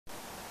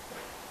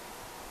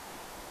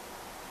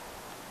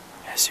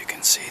As you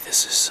can see,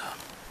 this is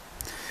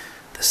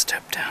the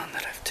step down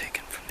that I've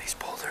taken from these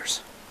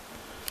boulders.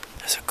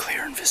 There's a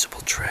clear and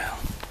visible trail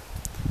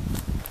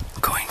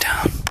going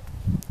down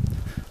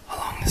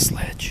along this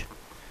ledge.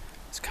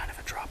 It's kind of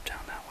a drop down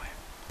that way.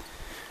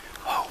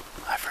 Oh,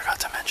 I forgot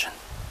to mention,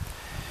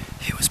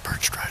 he was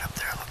perched right up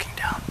there looking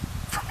down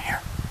from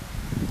here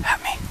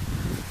at me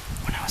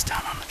when I was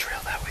down on the trail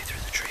that way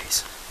through the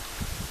trees.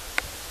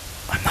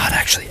 I'm not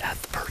actually at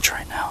the perch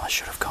right now. I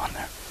should have gone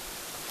there.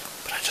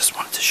 But I just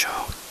wanted to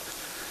show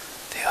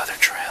the other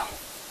trail,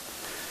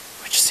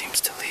 which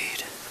seems to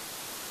lead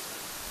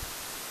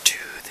to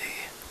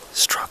the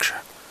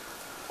structure,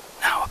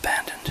 now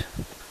abandoned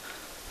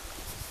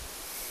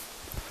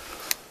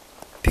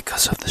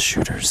because of the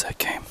shooters that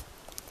came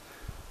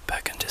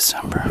back in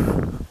December.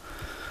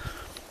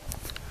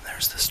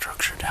 There's the structure.